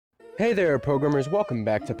Hey there, programmers. Welcome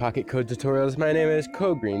back to Pocket Code Tutorials. My name is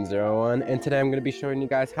CodeGreen01, and today I'm going to be showing you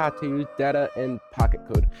guys how to use data in Pocket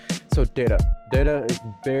Code. So data is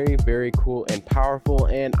very, very cool and powerful,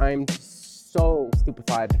 and I'm so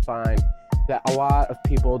stupefied to find that a lot of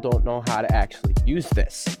people don't know how to actually use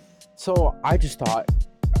this. So I just thought,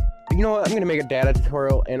 you know what, I'm going to make a data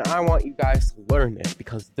tutorial, and I want you guys to learn this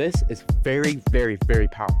because this is very, very, very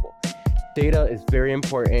powerful. Data is very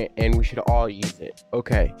important and we should all use it.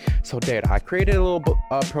 Okay, so data. I created a little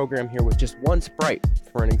program here with just one sprite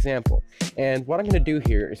for an example. And what I'm going to do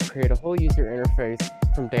here is create a whole user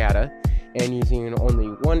interface from data and using only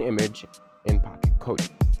one image in Pocket Code.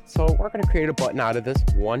 So we're going to create a button out of this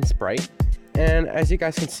one sprite. And as you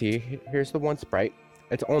guys can see, here's the one sprite.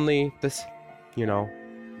 It's only this,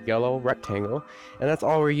 yellow rectangle, and that's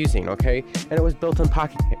all we're using, okay? And it was built in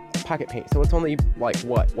Pocket Paint, so it's only like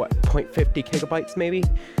what 0.50 gigabytes maybe.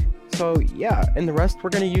 So yeah, and the rest we're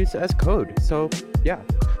going to use as code. So yeah,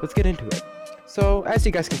 let's get into it. So as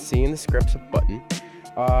you guys can see in the script's button,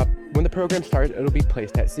 when the program starts, it'll be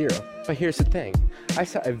placed at 0. But here's the thing: I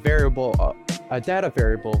set a variable, a data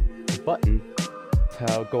variable button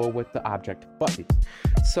to go with the object button.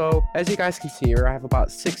 So as you guys can see here, I have about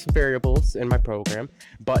 6 variables in my program: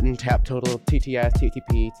 button, tap total, TTS,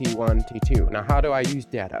 TTP, T1, T2. Now how do I use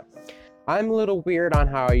data? I'm a little weird on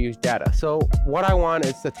how I use data. So what I want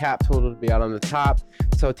is the tap total to be out on the top.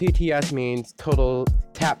 So TTS means total,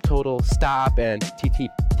 tap total stop, and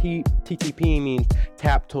TTP means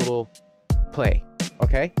tap total play.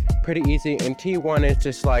 Okay, pretty easy. And T1 is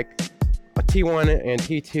just like a T1 and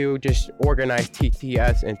T2 just organize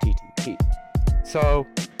TTS and TTP. So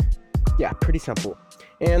yeah, pretty simple.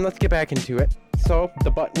 And let's get back into it. So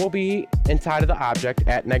the button will be inside of the object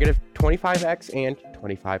at -25x and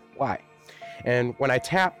 25y. And when I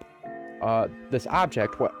tap this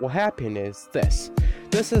object, what will happen is this.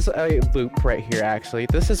 This is a loop right here, actually.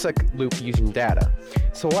 This is a loop using data.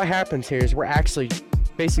 So what happens here is we're actually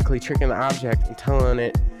basically tricking the object and telling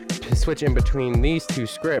it to switch in between these two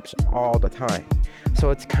scripts all the time.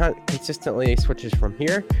 So it's consistently switches from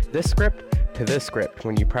here, this script, to this script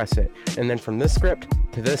when you press it, and then from this script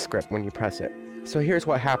to this script when you press it. So here's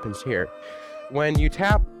what happens here. When you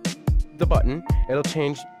tap the button, it'll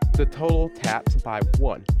change the total taps by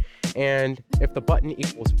 1. And if the button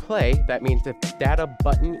equals play, that means if data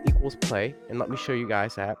button equals play, and let me show you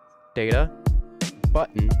guys that. Data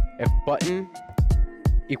button, if button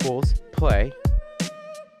equals play,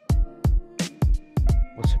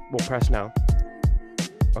 we'll press now.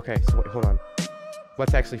 Okay, so wait, hold on.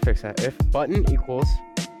 Let's actually fix that. If button equals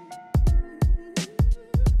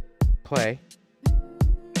play,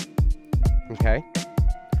 okay,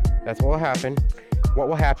 that's what will happen. What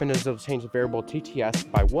will happen is it'll change the variable TTS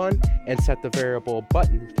by 1 and set the variable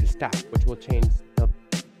button to stop, which will change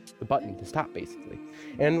the button to stop basically.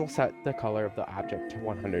 And we'll set the color of the object to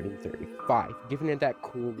 135, giving it that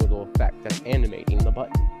cool little effect that's animating the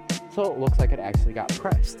button. So it looks like it actually got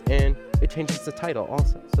pressed, and it changes the title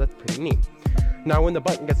also, so that's pretty neat. Now when the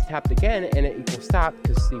button gets tapped again and it equals stop,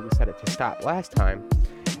 because see we set it to stop last time,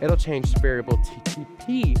 it'll change variable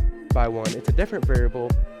TTP by 1. It's a different variable,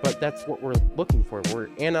 but that's what we're looking for. We're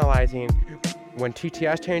analyzing when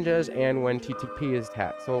TTS changes and when TTP is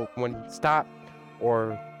tapped. So when stop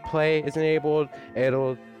or play is enabled,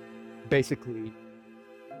 it'll basically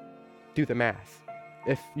do the math,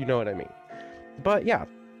 if you know what I mean. But yeah,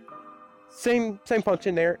 same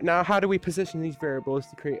function there. Now how do we position these variables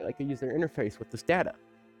to create like a user interface with this data?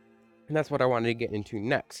 And that's what I wanted to get into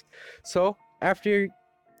next. So after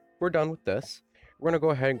we're done with this, we're going to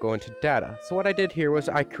go ahead and go into data. So what I did here was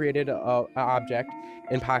I created an object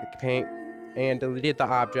in Pocket Paint and deleted the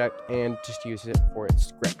object and just used it for its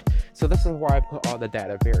script. So this is where I put all the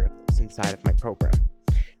data variables inside of my program,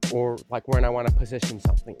 or like when I want to position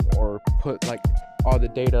something or put like all the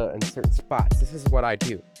data in certain spots. This is what I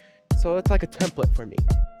do. So it's like a template for me.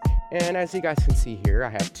 And as you guys can see here, I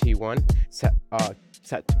have T1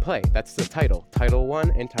 set to play. That's the title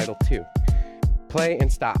 1 and title 2. Play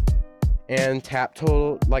and stop. And tap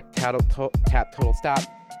total, like tap total stop,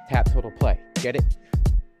 tap total play. Get it?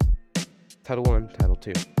 Title 1, title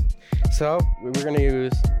 2. So we're going to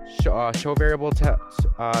use show variable tap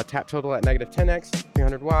total at -10x,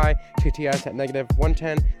 300y, TTS at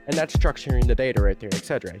 -110, and that's structuring the data right there,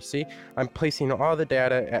 etc. You see, I'm placing all the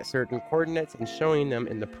data at certain coordinates and showing them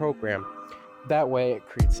in the program. That way it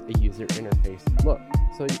creates a user interface look.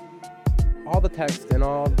 So all the text and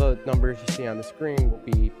all the numbers you see on the screen will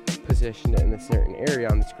be positioned in a certain area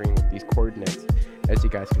on the screen with these coordinates, as you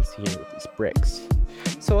guys can see here with these bricks.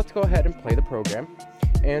 So let's go ahead and play the program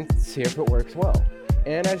and see if it works well.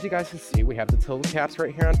 And as you guys can see, we have the tilde caps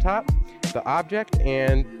right here on top, the object,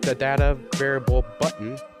 and the data variable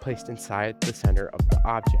button placed inside the center of the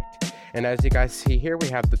object. And as you guys see here, we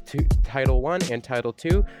have the title 1 and title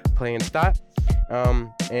 2, play and stop,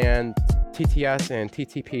 and TTS and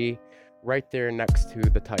TTP right there next to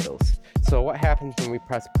the titles. So what happens when we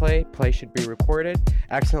press play? Play should be recorded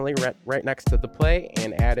accidentally right next to the play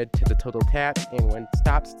and added to the total tap, and when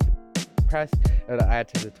stops press, it'll add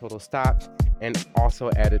to the total stops and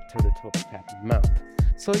also added to the total tap amount.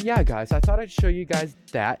 So yeah guys, I thought I'd show you guys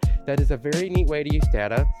that is a very neat way to use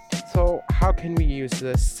data. So how can we use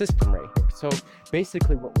the system right here? So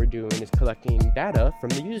basically what we're doing is collecting data from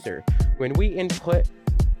the user. When we input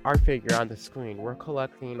our figure on the screen, we're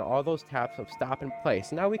collecting all those taps of stop and play.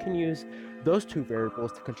 So now we can use those two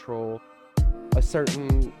variables to control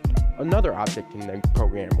another object in the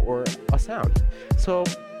program or a sound. So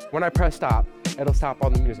when I press stop, it'll stop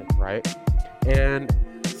all the music, right? And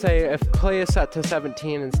say if play is set to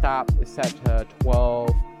 17 and stop is set to 12,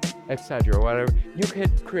 etc., whatever, you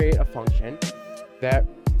could create a function that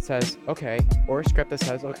says okay, or a script that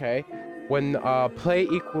says okay, when play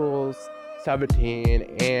equals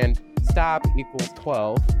 17 and stop equals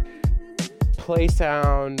 12, play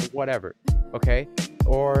sound whatever, okay?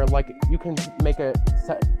 Or like you can make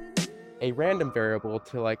set a random variable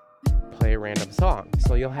to like play a random song.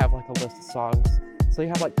 So you'll have like a list of songs. So you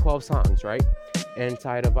have like 12 songs, right?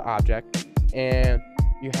 Inside of an object, and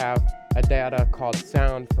you have a data called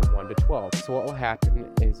sound from 1 to 12. So what will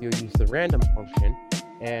happen is you'll use the random function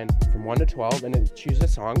and from 1 to 12, and it chooses a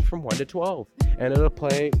song from 1 to 12, and it'll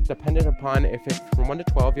play dependent upon if it's from 1 to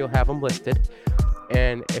 12, you'll have them listed,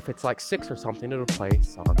 and if it's like 6 or something, it'll play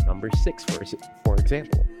song number 6 for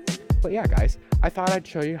example. But yeah guys, I thought I'd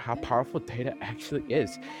show you how powerful data actually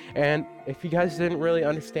is. And if you guys didn't really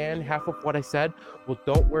understand half of what I said, well,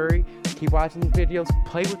 don't worry, keep watching these videos,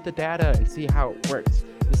 play with the data and see how it works.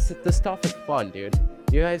 This stuff is fun, dude.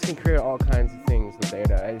 You guys can create all kinds of things with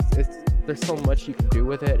data. There's so much you can do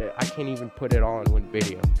with it, I can't even put it all in one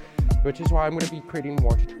video, which is why I'm going to be creating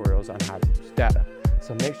more tutorials on how to use data.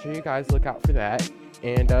 So make sure you guys look out for that.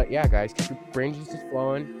 And yeah guys, keep your brain juices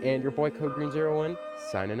flowing, and your boy CodeGreen01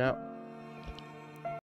 signing out.